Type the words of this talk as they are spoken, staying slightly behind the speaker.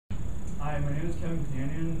Hi, my name is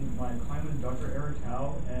Panian. My client was Dr. Eric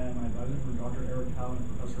Howe, and my advisors were Dr. Eric Howe and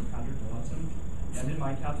Professor Patrick Watson. I did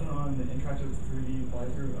my captain on the interactive 3D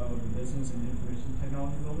fly-through of the Business and Information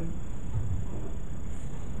Technology building.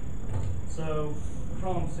 So, the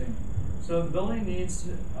problem statement. So the building needs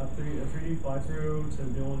a 3D fly-through to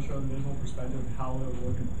be able to show the visual perspective of how it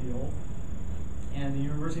will look and feel. And the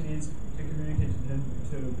university needs to communicate to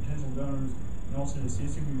potential donors and also to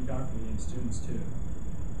CSUB faculty and students too.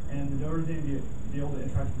 And the donors need to be able to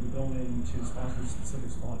interact with the building to sponsor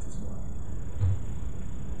specific spots as well.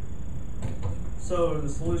 So the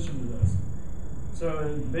solution to this.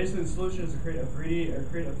 So basically the solution is to create a 3D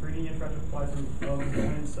interactive fly-through of the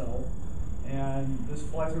building itself. And this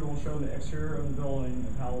fly-through will show the exterior of the building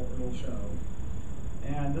and how it will show.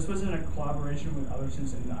 And this was in a collaboration with other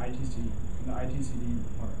students in the ITCD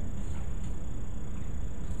department.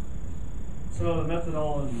 So the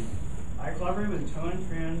methodology. I collaborated with Tone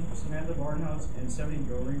Tran, Samantha Barnhouse, and 70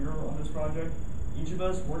 Goringer on this project. Each of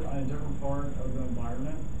us worked on a different part of the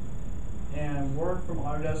environment. And work from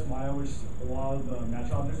Autodesk Maya, which a lot of the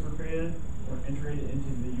match objects were created, were integrated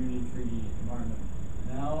into the Unity 3D environment.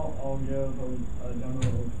 Now I'll give a demo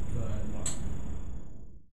of the environment.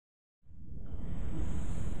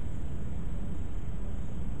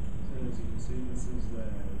 So as you can see, this is the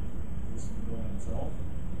building itself.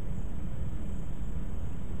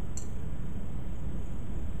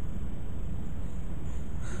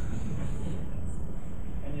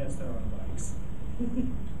 And yes, there are bikes. And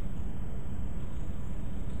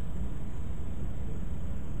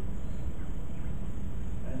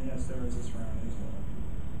yes, there is a surrounding as well.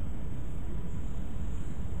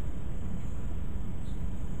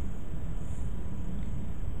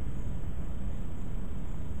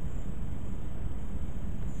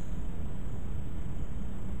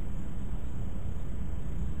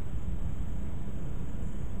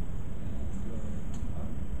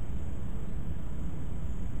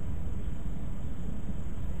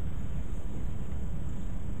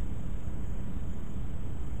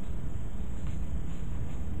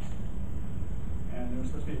 There's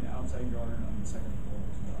supposed to be an outside garden on the second floor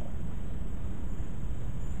as well.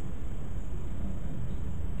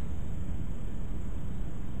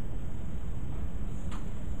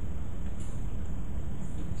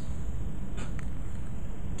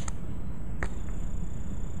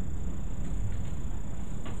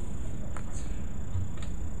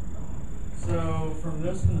 So from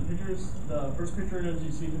the pictures, the first picture as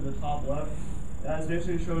you see to the top left, that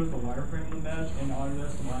basically shows the wireframe of the mesh in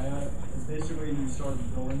Autodesk Maya. It's basically you start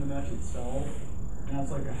building the mesh itself, and that's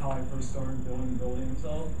like how I first started building the building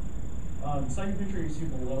itself. The second picture you see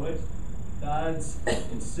below it, it's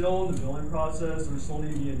still in the building process. There still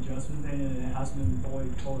need to be adjustments made, and it hasn't been fully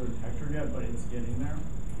colored or textured yet, but it's getting there.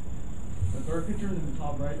 The third picture in the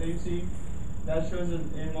top right that you see, that shows it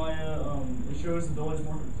in Maya. It shows the building's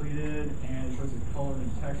more completed, and it shows the color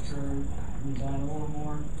and texture, and design a little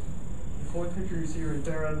more. The fourth picture you see right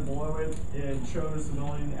there and below it, it shows the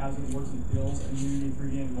building as it looks and feels in Unity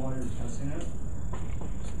 3D and while you're testing it.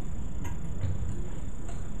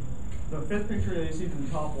 The fifth picture that you see to the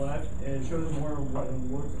top left, it shows more of what it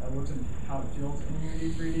looks and how it feels in Unity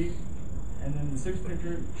 3D. And then the sixth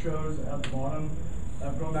picture shows at the bottom,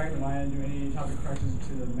 going back to Maya and doing any type of corrections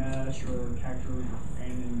to the mesh or texture or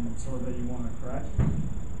anything sort of that you want to correct.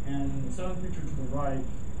 And the seventh picture to the right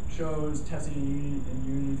shows testing in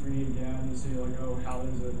Unity 3D again to see like, oh, how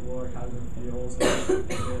does it look, how does it feel, is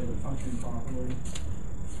it functioning properly.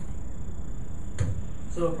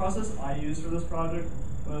 So the process I used for this project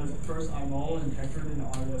was first I molded and textured in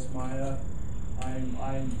Autodesk Maya.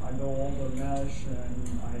 I built all the mesh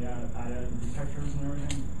and I added the textures and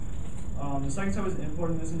everything. The second step was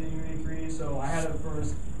importing this into Unity 3D, so I had to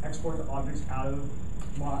first export the objects out of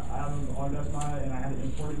Autodesk Maya and I had to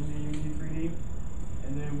import it into Unity 3D.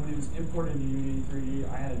 And then when it was imported into Unity 3D,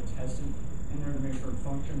 I had to test it in there to make sure it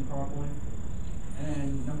functioned properly.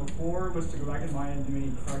 And number 4 was to go back in Maya and do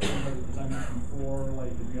any corrections, like as I mentioned before,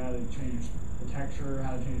 like if you had to change the texture,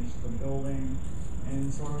 how to change the building,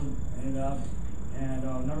 and sort of end up. And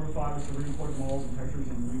number 5 was to re-import the models and textures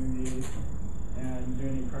in Unity and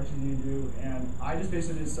do any corrections you need to do. And I just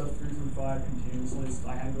basically did stuff 3 through 5 continuously,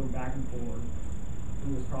 so I had to go back and forth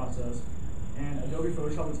through this process. And Adobe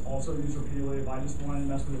Photoshop is also used repeatedly. If I just wanted to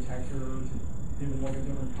mess with the texture to give it like a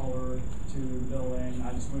different color to the building,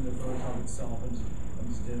 I just went to Photoshop itself and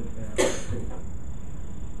just did it there.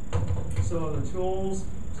 So the tools,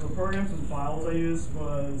 so the programs and files I used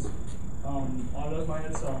was Autodesk Maya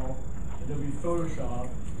itself, Adobe Photoshop,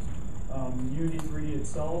 Unity 3D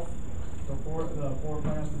itself, the floor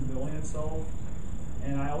plans for the building itself,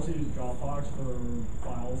 and I also use Dropbox for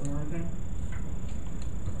files and everything.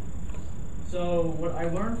 So what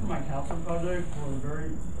I learned from my capstone project were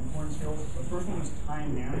very important skills. The first one was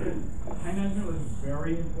time management. Time management was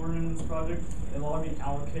very important in this project. It allowed me to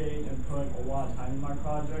allocate and put a lot of time in my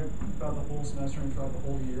project throughout the whole semester and throughout the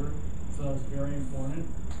whole year. So that was very important.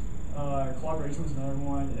 Collaboration was another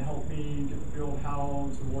one. It helped me get the feel of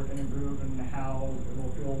how to work in a group and how it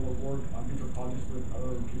will feel to work on future projects with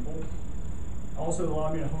other people. Also, it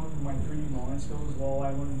allowed me to hone my 3D modeling skills as well.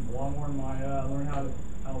 I learned a lot more in Maya. I learned how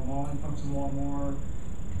modeling functions a lot more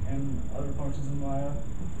and other functions in Maya.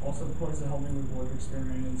 Also, of course, it helped me with work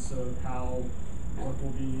experience of how work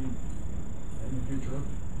will be in the future.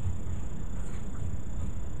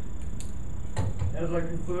 As I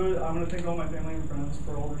conclude, I want to thank all my family and friends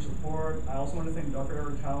for all their support. I also want to thank Dr.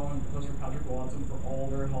 Eric Tao and Professor Patrick Watson for all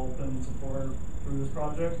their help and support through this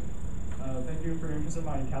project. Thank you for your interest in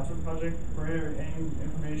my capstone project. For any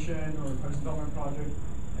information or questions about my project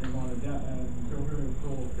and you want to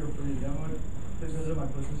feel free to demo it, please visit my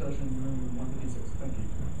poster session in room 156. Thank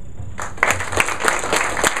you.